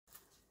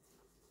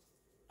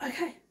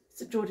Okay,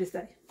 St George's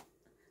Day.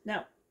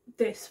 Now,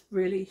 this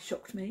really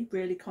shocked me,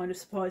 really kind of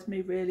surprised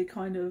me, really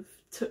kind of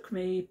took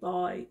me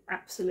by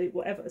absolute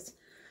whatevers.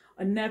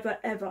 I never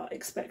ever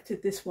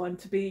expected this one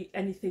to be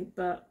anything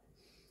but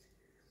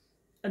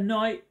a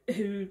knight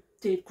who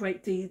did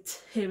great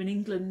deeds here in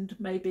England,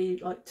 maybe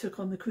like took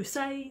on the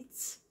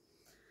Crusades,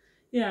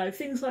 you know,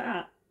 things like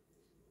that.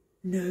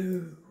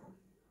 No,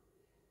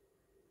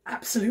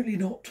 absolutely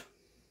not.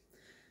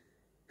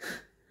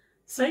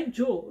 St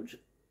George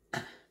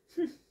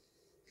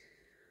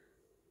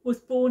was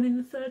born in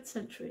the 3rd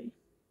century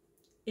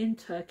in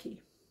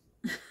Turkey.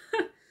 He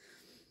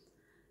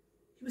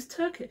was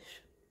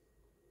Turkish,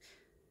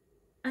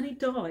 and he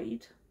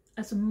died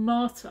as a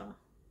martyr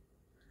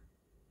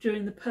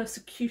during the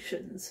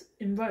persecutions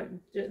in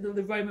Rome,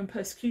 the Roman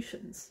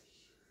persecutions.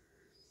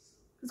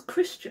 He was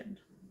Christian.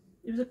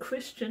 He was a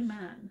Christian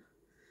man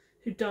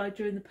who died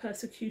during the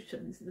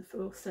persecutions in the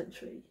 4th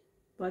century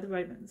by the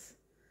Romans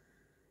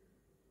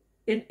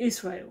in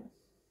Israel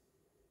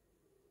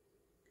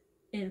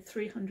in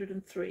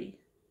 303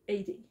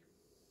 AD.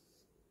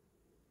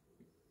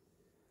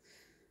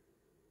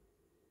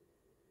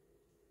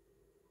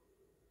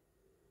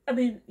 I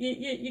mean,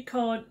 you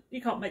can't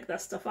make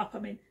that stuff up. I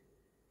mean,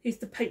 he's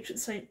the patron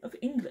saint of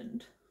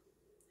England,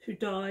 who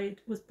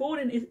was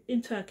born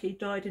in Turkey,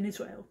 died in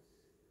Israel.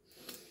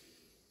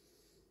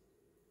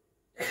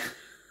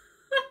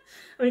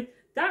 I mean,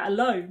 that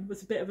alone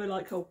was a bit of a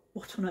like, oh,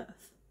 what on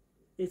earth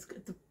is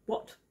the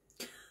what?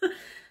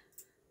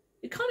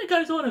 It kind of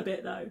goes on a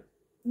bit though.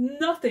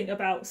 Nothing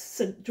about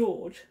St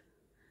George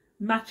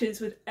matches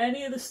with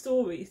any of the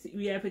stories that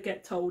we ever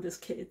get told as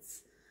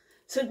kids.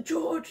 St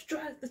George,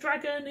 the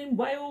dragon in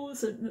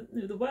Wales, and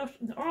the Welsh.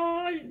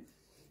 Oh,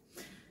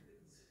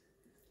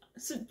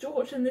 St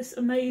George and this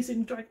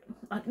amazing dragon.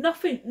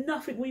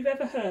 Nothing we've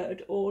ever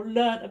heard or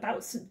learnt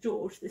about St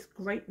George, this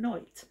great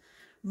knight,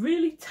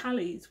 really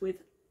tallies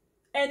with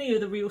any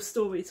of the real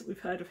stories that we've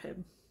heard of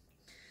him.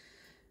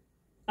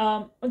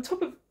 On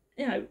top of,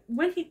 you know,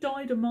 when he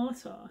died a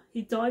martyr,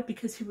 he died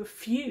because he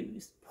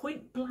refused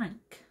point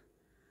blank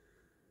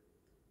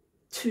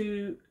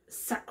to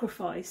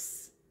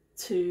sacrifice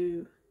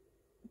to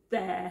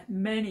their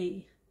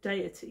many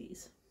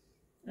deities.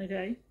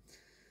 Okay.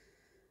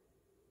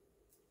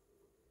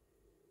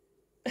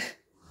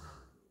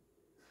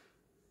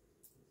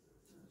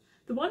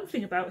 The one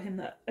thing about him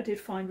that I did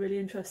find really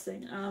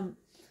interesting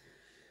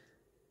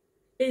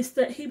is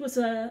that he was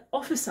an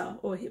officer,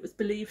 or it was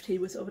believed he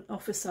was an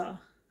officer,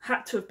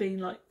 had to have been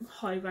like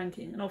high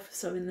ranking, an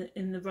officer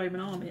in the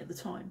Roman army at the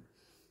time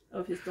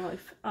of his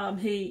life.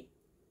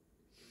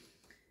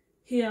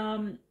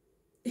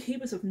 He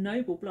was of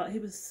noble blood. He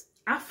was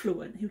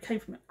affluent. He came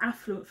from an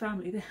affluent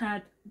family. They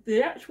had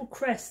the actual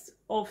crest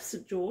of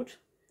St George,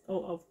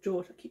 or of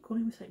George. I keep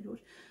calling him St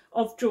George.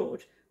 Of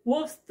George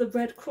was the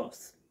Red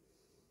Cross.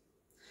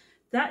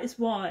 That is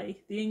why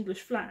the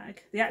English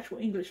flag, the actual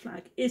English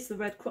flag, is the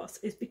Red Cross,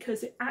 is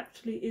because it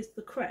actually is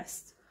the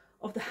crest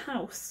of the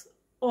house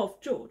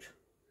of George.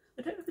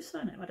 I don't know his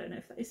surname. I don't know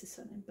if that is his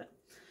surname, but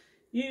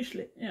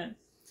usually, you know.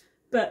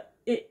 But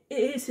it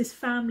is his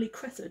family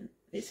crescent.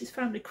 It's his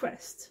family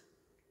crest.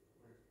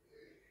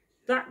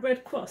 That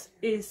Red Cross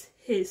is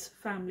his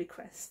family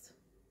crest.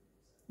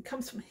 It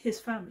comes from his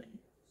family.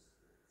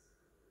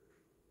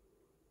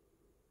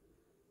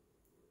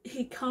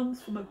 He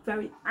comes from a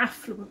very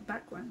affluent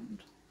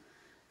background,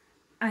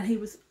 and he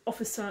was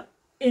officer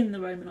in the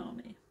Roman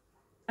army,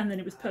 and then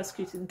he was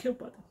persecuted and killed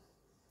by them.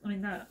 I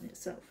mean, that in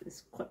itself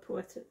is quite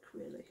poetic,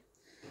 really.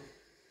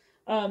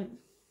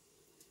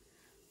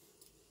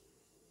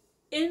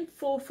 In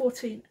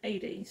 414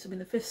 AD, so in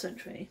the 5th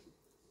century,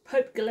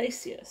 Pope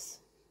Gelasius,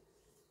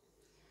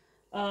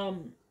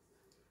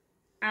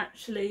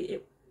 actually,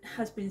 it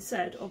has been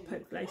said of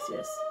Pope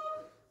Gelasius,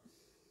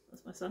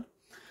 that's my son,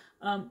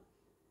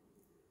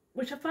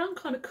 which I found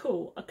kind of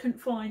cool. I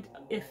couldn't find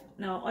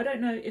now I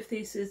don't know if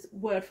this is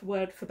word for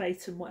word,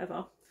 verbatim,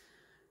 whatever,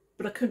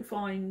 but I couldn't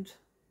find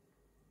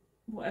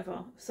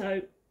whatever.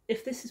 So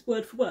if this is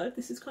word for word,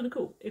 this is kind of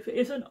cool. If it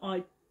isn't,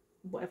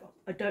 whatever.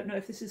 I don't know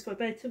if this is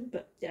verbatim,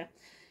 but yeah.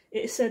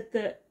 It said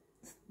that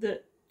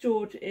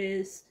George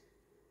is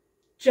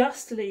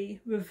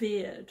justly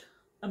revered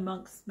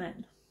amongst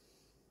men,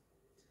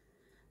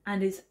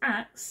 and his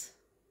acts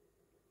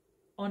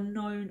are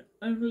known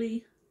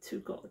only to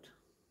God.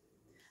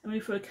 I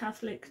mean, for a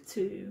Catholic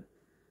to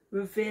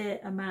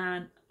revere a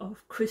man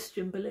of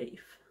Christian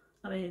belief,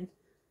 I mean,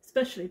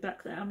 especially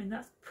back there, I mean,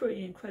 that's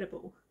pretty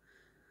incredible,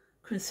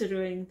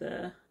 considering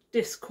the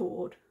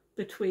discord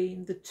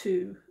between the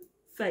two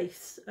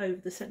faiths over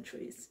the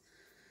centuries.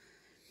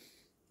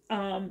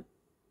 And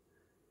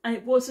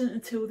it wasn't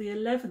until the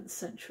 11th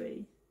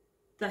century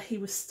that he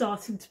was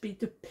starting to be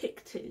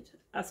depicted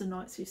as a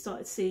knight. So you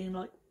started seeing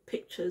like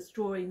pictures,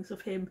 drawings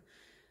of him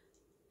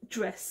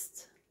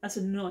dressed as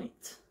a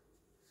knight.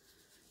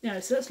 You know,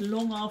 so that's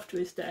long after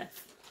his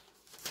death.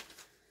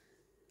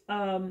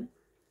 But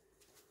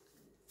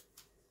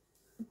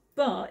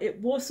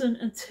it wasn't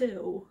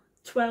until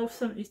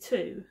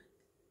 1272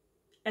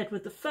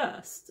 Edward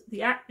I,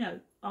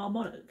 our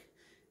monarch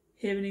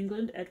here in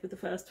England, Edward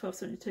I,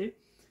 1272,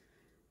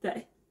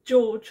 that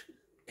George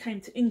came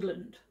to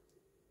England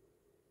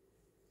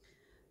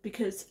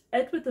because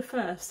Edward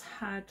I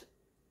had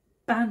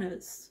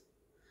banners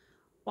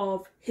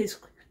of his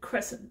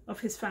crescent, of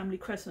his family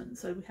crescent.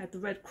 So we had the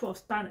Red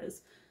Cross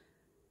banners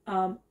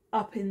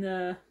up in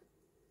the,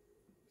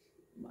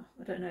 well,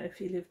 I don't know if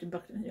he lived in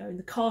Buckingham, in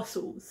the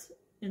castles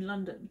in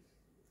London,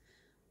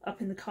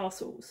 up in the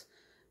castles,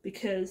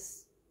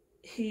 because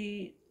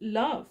he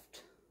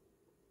loved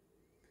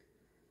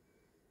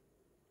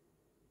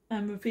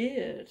and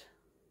revered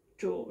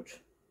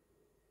George.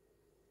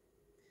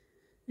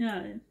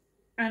 And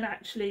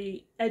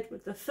actually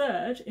Edward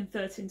III in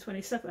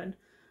 1327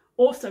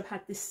 also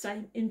had this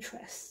same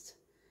interest,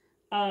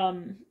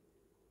 and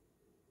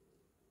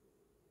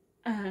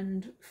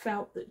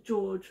felt that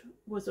George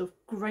was of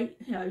great,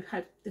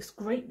 had this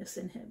greatness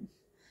in him,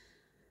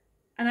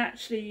 and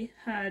actually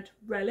had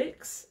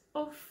relics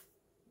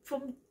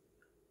from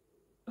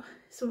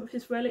some of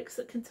his relics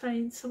that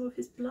contained some of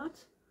his blood.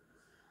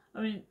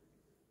 I mean,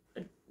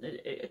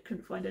 I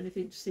couldn't find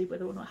anything to see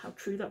whether or not how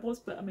true that was,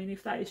 but I mean,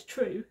 if that is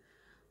true,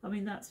 I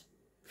mean, that's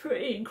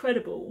pretty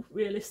incredible,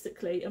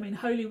 realistically. I mean,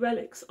 holy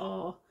relics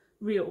are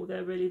real,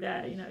 they're really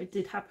there, it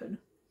did happen.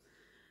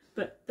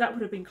 But that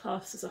would have been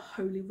classed as a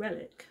holy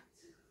relic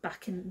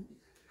back in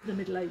the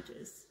Middle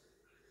Ages.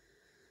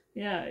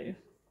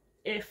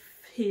 If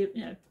he,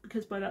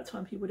 because by that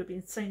time he would have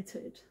been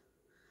sainted.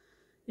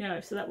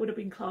 So that would have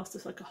been classed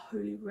as like a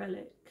holy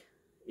relic,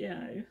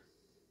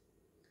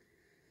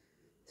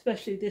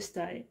 especially this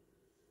day.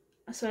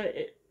 So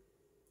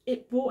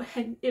it brought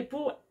him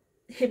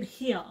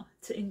here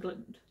to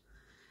England,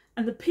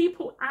 and the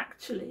people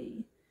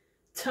actually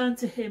turned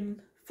to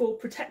him for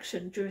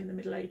protection during the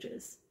Middle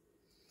Ages.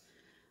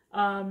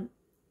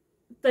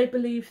 They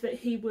believed that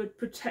he would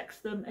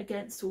protect them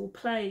against all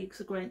plagues,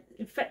 against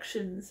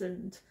infections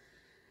and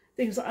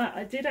things like that.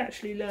 I did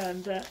actually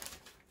learn that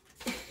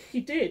he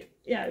did,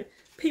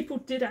 people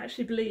did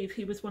actually believe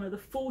he was one of the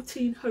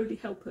 14 holy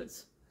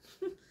helpers,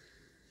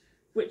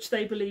 which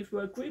they believed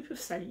were a group of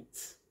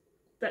saints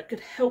that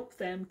could help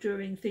them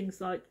during things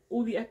like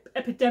all the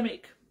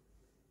epidemic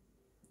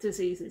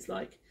diseases.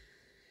 Like,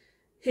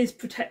 his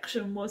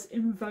protection was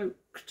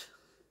invoked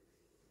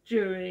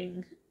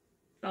during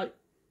like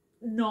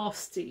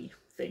nasty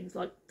things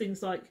like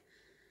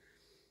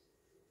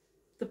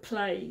the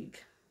plague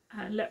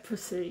and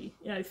leprosy,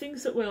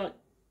 things that were like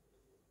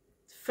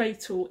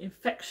fatal,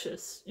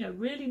 infectious,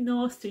 really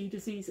nasty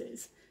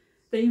diseases.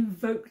 They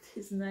invoked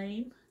his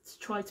name to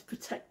try to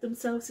protect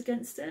themselves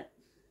against it.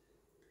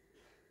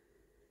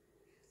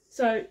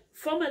 So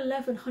from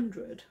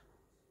 1100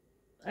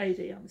 AD,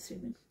 I'm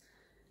assuming,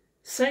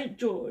 St.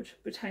 George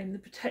became the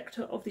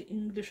protector of the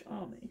English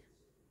army.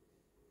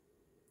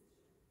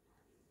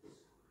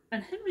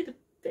 And Henry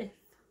V,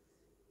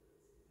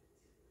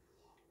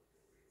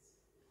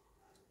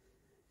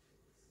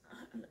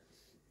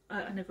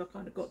 I never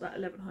kind of got that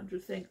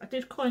 1100 thing. I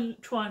did kind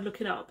of try and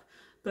look it up,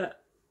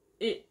 but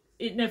it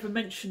never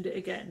mentioned it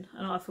again,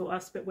 and I thought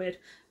that's a bit weird.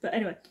 But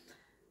anyway,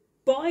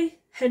 by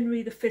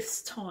Henry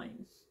V's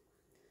time,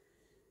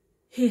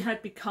 he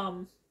had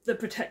become the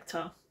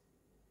protector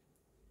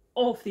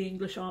of the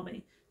English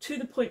army, to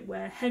the point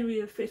where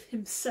Henry V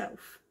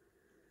himself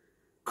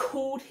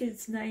called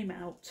his name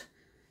out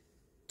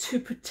to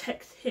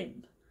protect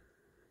him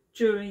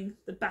during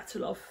the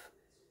Battle of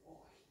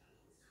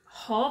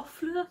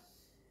Harfleur,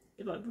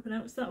 if I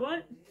pronounced that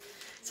right.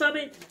 So I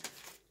mean,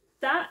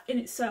 that in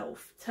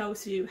itself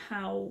tells you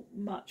how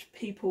much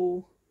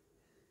people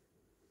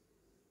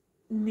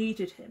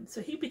needed him.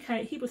 So he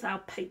was our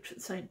patron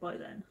saint by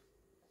then.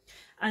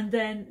 And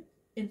then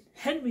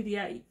Henry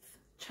VIII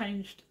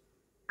changed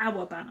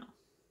our banner.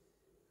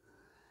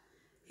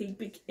 He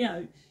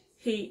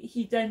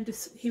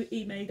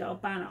made our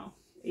banner.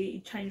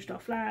 He changed our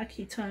flag.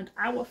 He turned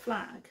our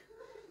flag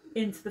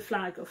into the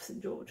flag of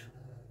St. George.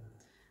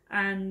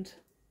 And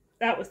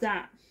that was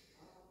that.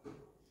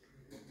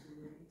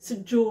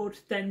 St.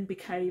 George then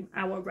became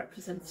our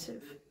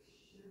representative.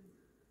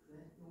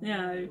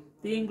 The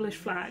English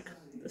flag,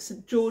 the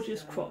St.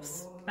 George's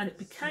cross. And it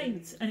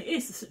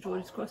is the St.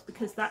 George's cross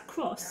because that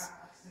cross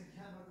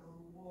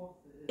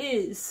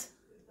is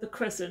the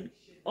crescent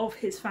of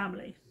his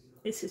family.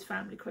 It's his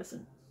family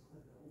crescent.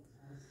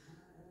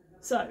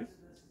 So,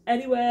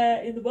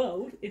 anywhere in the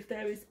world, if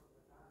there is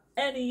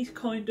any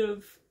kind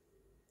of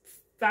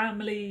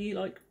family,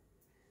 like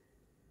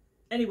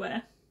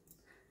anywhere,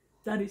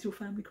 that is your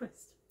family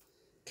crest.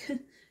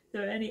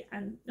 There are any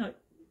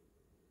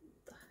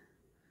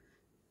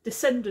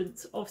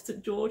descendants of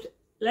St. George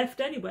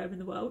left anywhere in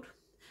the world,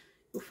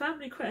 your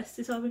family crest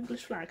is our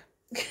English flag.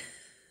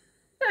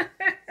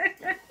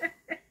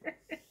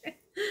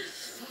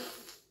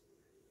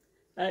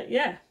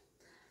 Yeah.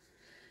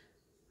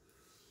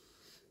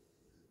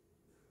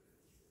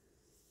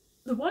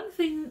 The one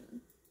thing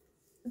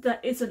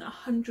that isn't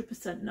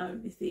 100%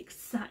 known is the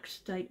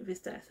exact date of his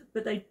death,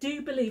 but they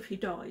do believe he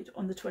died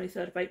on the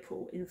 23rd of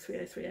April in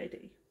 303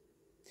 AD.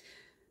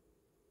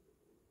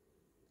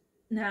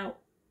 Now,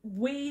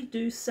 we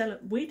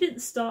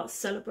didn't start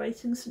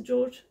celebrating St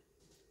George,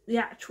 the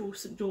actual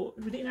St George.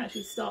 We didn't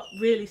actually start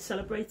really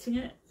celebrating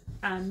it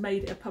and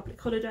made it a public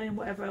holiday and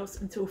whatever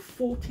else until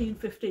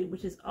 1415,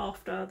 which is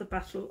after the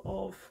Battle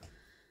of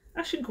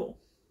Agincourt.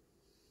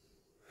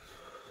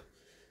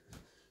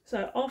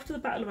 So after the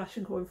Battle of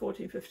Agincourt in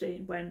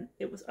 1415, when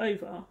it was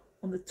over,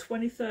 on the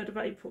 23rd of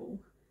April,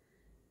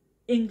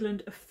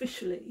 England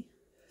officially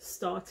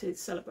started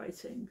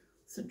celebrating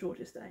St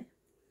George's Day.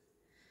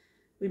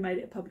 We made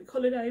it a public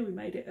holiday, we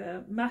made it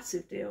a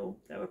massive deal.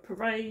 There were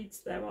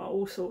parades, there are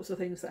all sorts of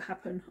things that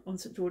happen on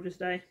St George's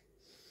Day.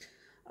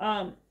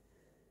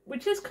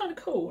 Which is kind of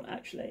cool,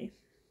 actually.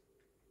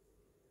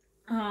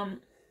 But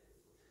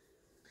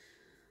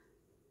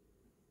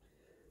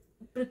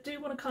I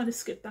do want to kind of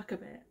skip back a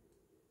bit.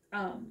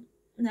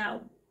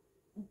 Now,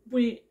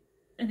 in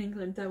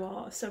England, there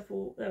are a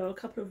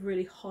couple of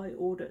really high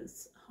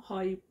orders,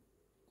 like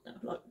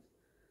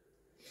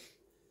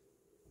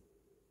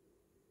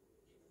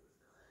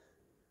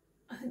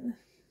I think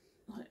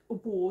like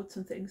awards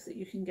and things that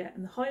you can get,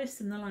 and the highest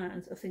in the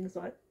land are things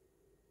like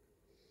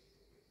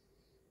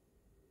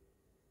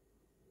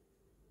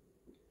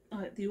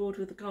the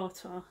Order of the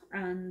Garter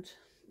and,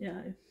 you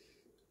know,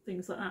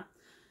 things like that.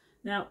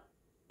 Now,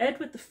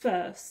 Edward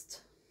I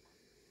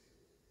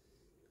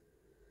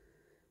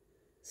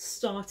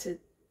started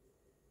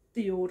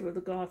the Order of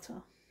the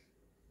Garter.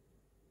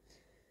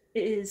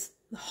 It is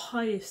the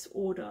highest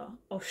order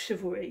of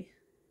chivalry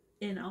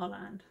in our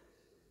land.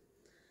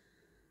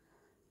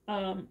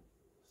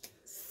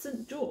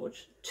 St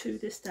George, to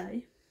this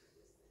day,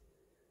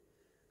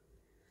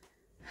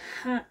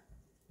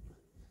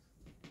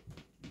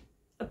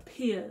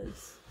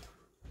 appears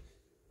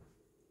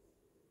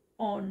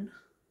on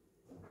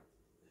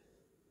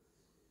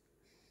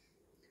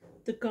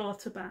the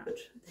Garter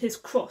badge. His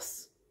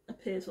cross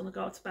appears on the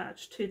Garter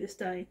badge to this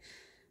day,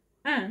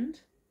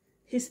 and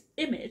his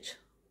image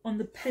on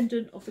the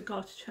pendant of the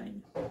Garter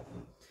chain.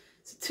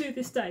 So to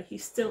this day, he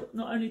still,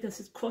 not only does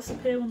his cross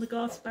appear on the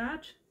Garter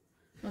badge,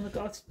 on the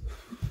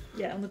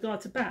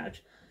Garter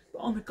badge, but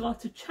on the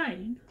Garter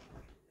chain,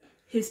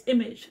 his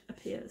image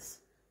appears.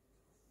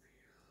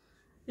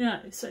 You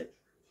know, so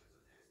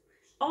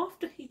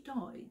after he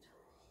died,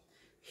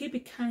 he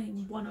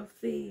became one of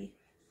the,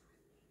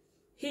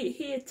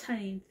 he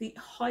attained the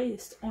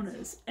highest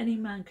honours any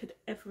man could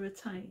ever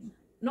attain,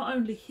 not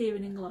only here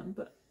in England,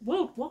 but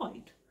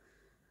worldwide.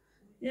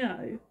 You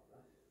know,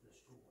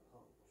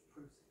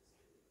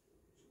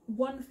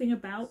 one thing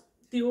about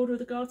the Order of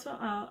the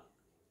Garter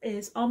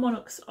is our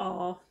monarchs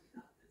are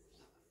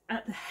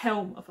at the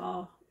helm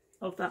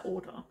of that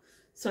order.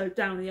 So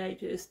down the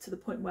ages, to the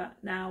point where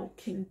now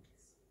King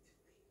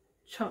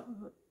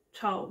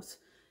Charles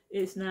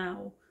is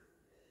now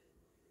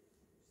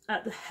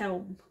at the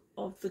helm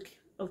of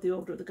the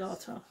Order of the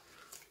Garter.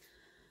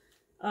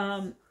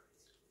 But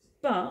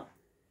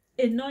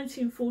in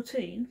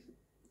 1940,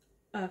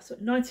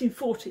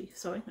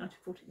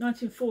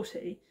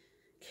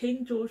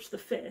 King George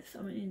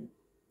V,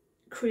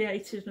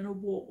 created an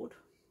award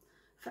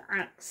for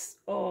acts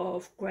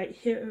of great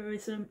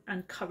heroism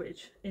and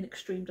courage in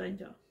extreme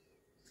danger.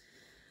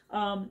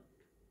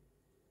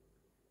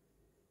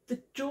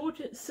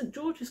 St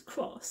George's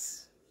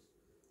Cross,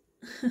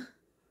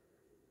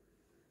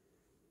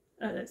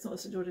 it's not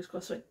St George's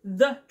Cross, sorry,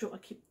 I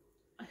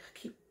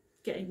keep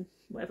getting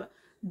whatever,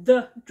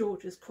 the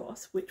George's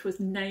Cross, which was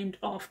named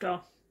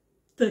after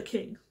the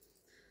king,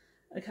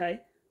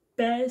 okay,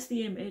 bears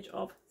the image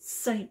of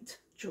Saint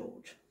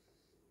George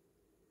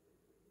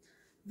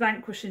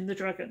vanquishing the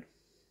dragon.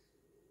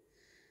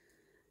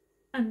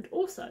 And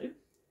also,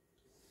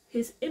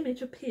 his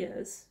image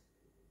appears,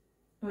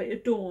 or it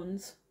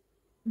adorns,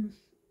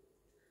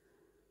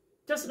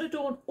 doesn't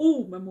adorn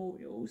all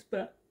memorials,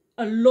 but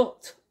a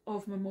lot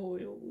of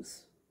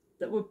memorials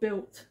that were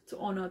built to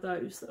honour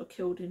those that were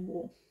killed in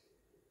war.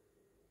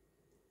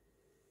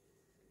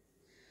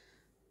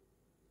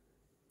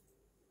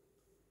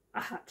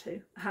 I had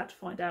to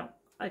find out.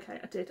 Okay,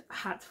 I did. I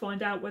had to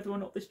find out whether or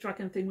not this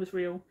dragon thing was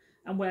real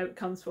and where it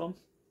comes from.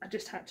 I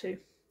just had to.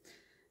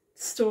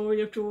 The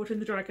story of George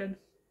and the dragon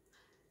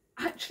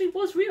actually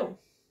was real.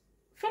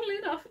 Funnily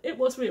enough, it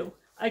was real.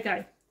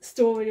 Okay,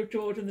 story of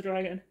George and the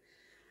dragon.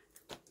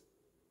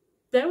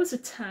 There was a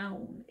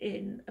town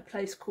in a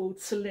place called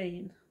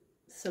Ceylon,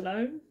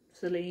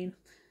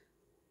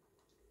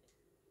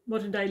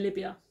 modern day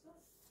Libya.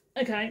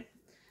 Okay,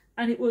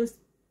 and it was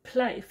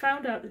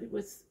found out that it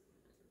was,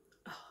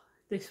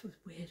 this was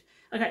weird.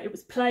 Okay, it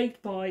was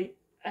plagued by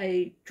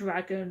a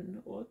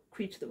dragon or a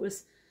creature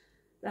that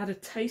had a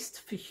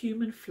taste for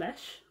human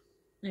flesh.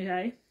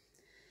 Okay,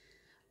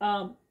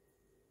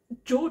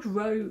 George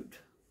rode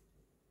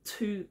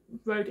into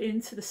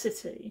the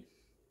city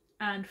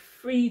and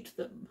freed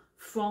them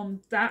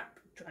from that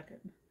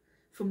dragon,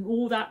 from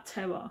all that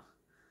terror,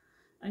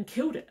 and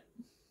killed it.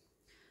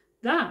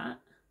 That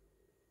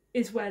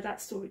is where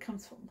that story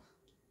comes from.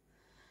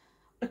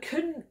 I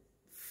couldn't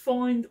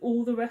find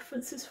all the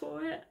references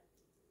for it.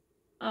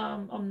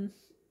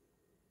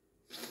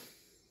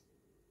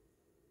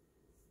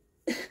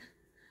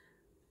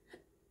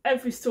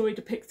 every story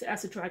depicts it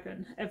as a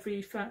dragon.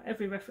 Every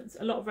reference,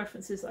 a lot of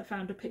references I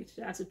found depicted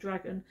it as a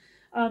dragon.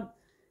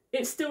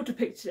 It's still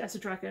depicted as a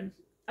dragon.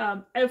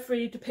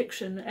 Every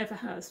depiction that ever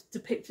has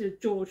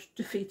depicted George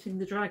defeating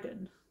the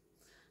dragon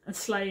and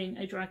slaying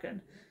a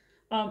dragon.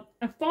 And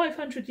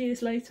 500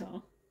 years later,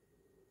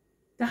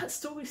 that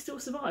story still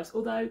survives.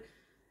 Although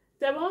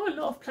there are a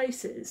lot of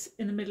places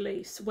in the Middle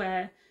East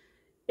where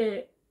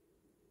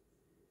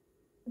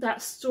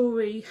that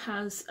story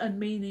has a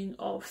meaning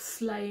of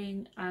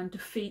slaying and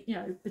defeat, you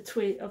know,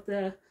 of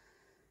the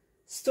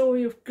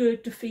story of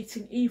good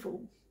defeating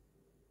evil.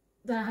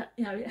 That,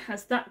 you know, it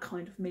has that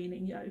kind of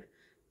meaning, you know,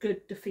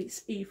 good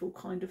defeats evil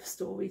kind of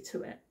story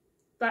to it.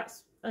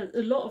 That's a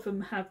lot of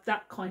them have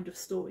that kind of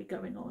story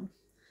going on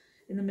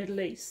in the Middle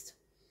East,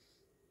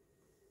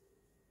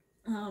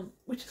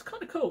 which is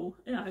kind of cool.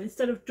 You know,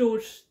 instead of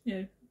George, you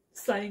know,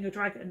 slaying a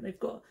dragon, they've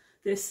got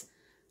this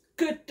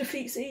good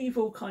defeats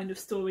evil kind of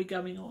story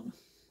going on.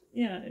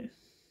 You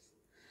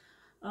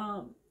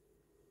know,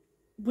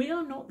 we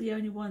are not the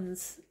only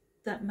ones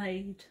that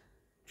made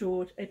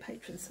George a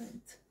patron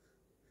saint.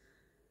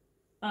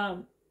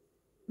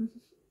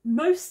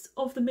 Most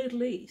of the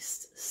Middle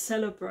East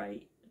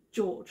celebrate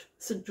George,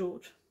 St.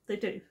 George. They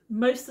do.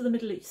 Most of the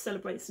Middle East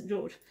celebrate St.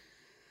 George.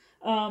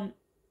 You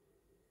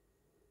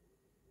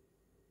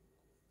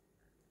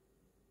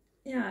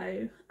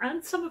know,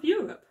 and some of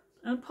Europe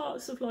and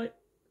parts of, like,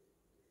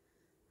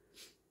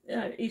 you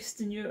know,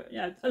 Eastern Europe. You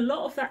know, a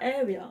lot of that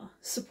area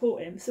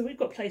support him. So we've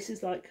got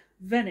places like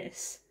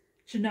Venice,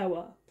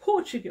 Genoa,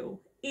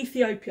 Portugal,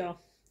 Ethiopia,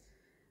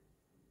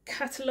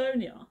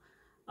 Catalonia.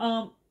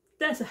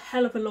 There's a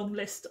hell of a long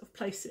list of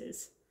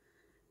places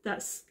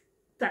that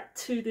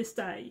to this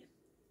day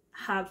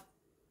have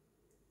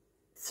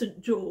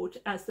St. George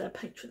as their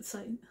patron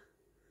saint.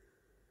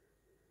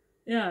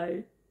 You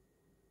know,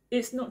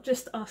 it's not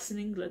just us in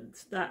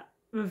England that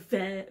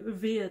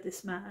revere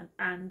this man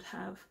and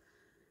have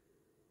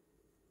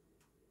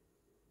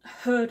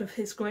heard of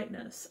his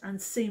greatness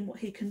and seen what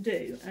he can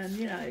do. And,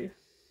 you know,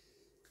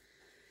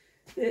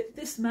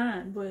 this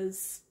man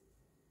was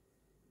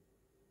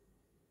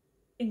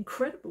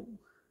incredible.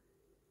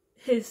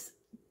 His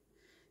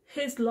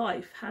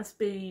life has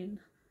been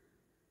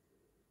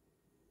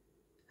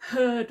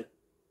heard,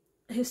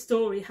 his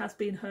story has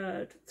been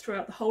heard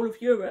throughout the whole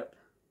of Europe.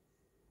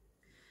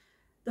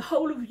 The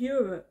whole of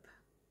Europe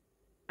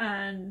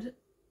and,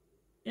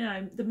 you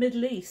know, the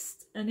Middle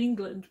East and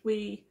England,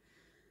 we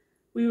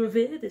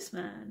revere this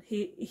man.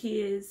 He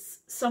is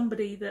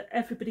somebody that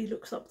everybody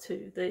looks up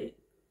to. They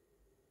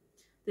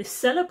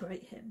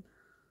celebrate him.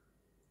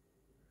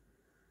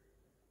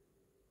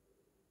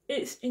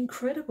 It's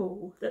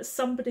incredible that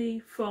somebody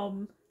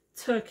from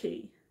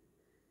Turkey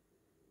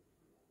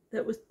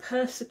that was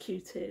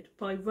persecuted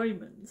by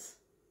Romans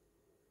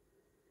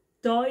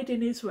died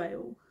in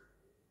Israel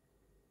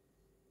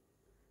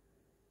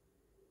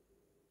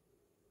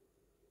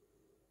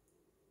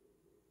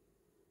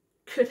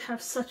could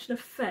have such an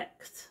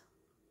effect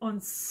on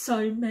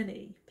so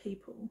many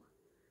people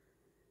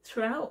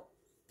throughout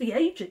the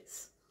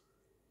ages.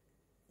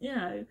 You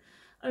know,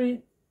 I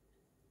mean,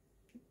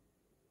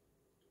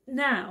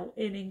 now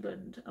in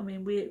England, I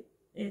mean, we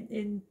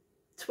in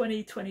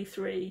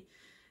 2023,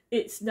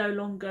 it's no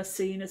longer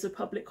seen as a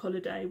public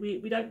holiday.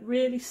 We don't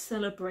really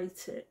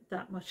celebrate it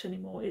that much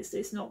anymore.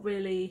 It's not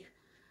really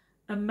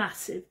a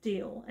massive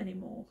deal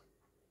anymore.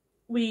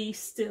 We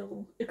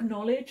still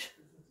acknowledge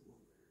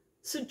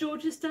St.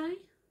 George's Day,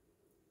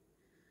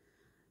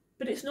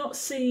 but it's not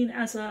seen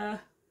as a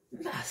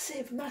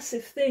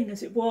massive thing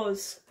as it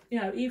was,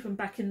 you know, even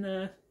back in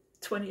the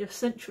 20th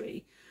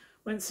century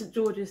when St.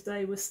 George's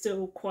Day was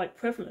still quite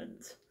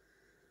prevalent.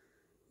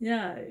 You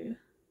know,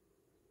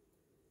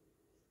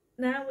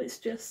 now it's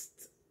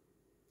just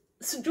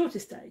St.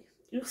 George's Day.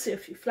 You'll see a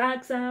few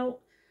flags out,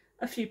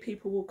 a few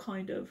people will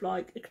kind of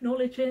like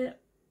acknowledge it.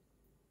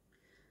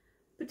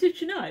 But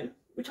did you know,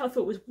 which I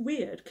thought was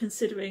weird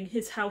considering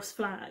his house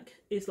flag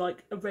is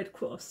like a red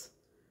cross,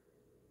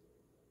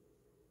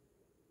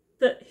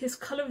 that his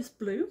colour is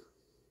blue?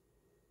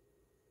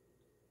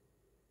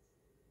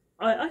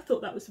 I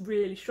thought that was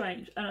really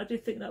strange, and I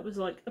did think that was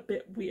like a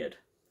bit weird,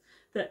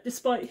 that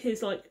despite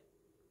his like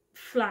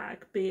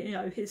flag being, you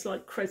know, his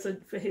like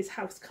crescent for his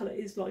house colour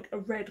is like a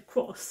red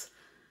cross,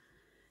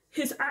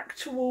 his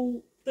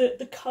actual,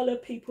 the colour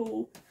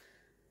people,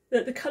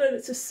 the colour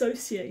that's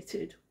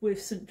associated with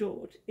St.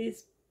 George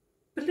is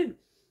blue,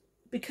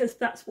 because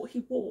that's what he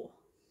wore.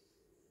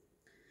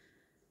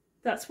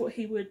 That's what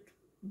he would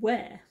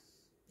wear.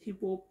 He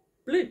wore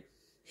blue.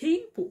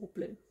 He wore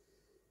blue.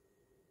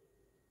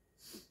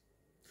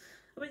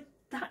 I mean,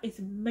 that is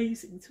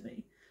amazing to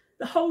me.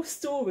 The whole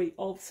story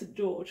of St.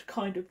 George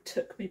kind of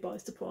took me by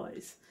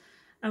surprise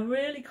and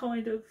really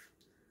kind of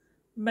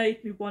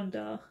made me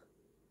wonder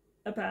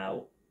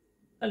about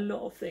a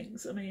lot of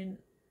things. I mean,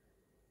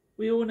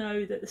 we all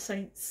know that the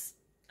saints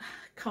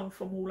come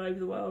from all over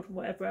the world and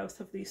whatever else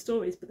have these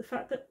stories, but the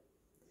fact that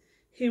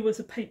he was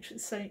a patron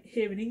saint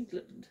here in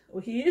England,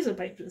 or he is a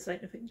patron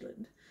saint of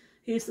England,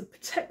 he is the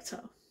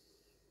protector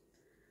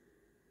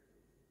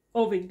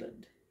of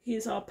England. He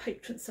is our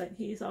patron saint.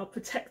 He is our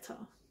protector.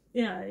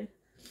 You know,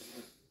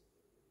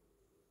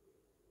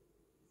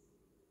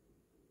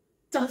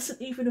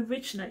 doesn't even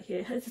originate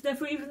here. Has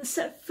never even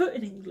set foot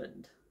in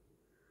England.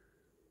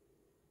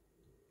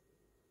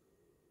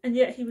 And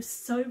yet he was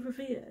so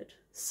revered,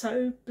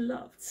 so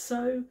beloved,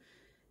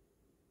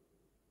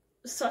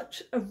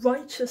 such a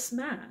righteous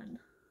man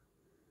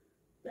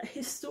that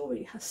his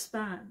story has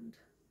spanned,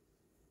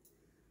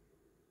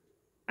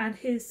 and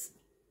his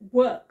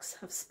works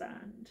have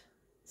spanned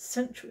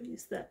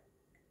centuries, that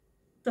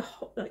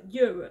like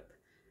Europe,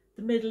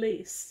 the Middle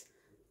East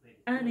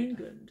and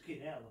England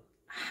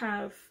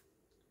have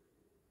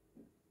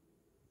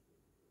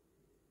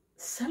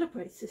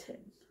celebrated him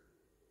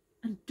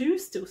and do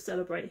still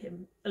celebrate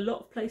him. A lot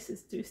of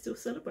places do still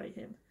celebrate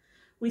him.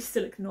 We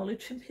still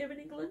acknowledge him here in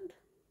England,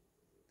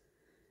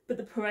 but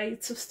the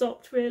parades have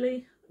stopped,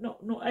 really.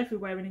 Not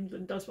everywhere in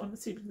England does. I'm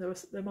assuming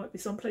there might be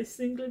some places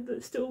in England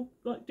that still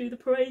like do the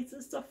parades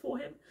and stuff for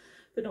him,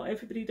 but not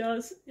everybody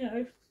does. You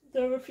know,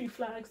 there are a few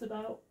flags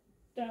about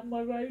down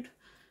my road,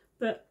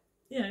 but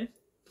you know,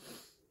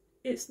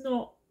 it's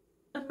not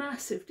a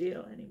massive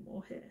deal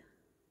anymore here.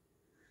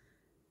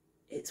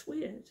 It's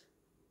weird,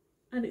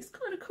 and it's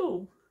kind of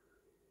cool.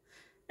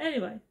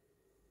 Anyway,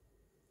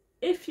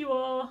 if you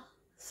are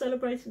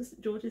celebrating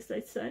St George's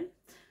Day today,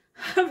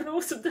 have an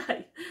awesome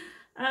day,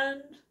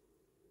 and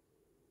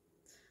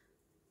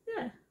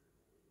yeah,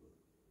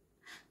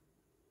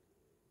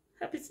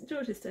 happy St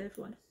George's Day,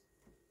 everyone.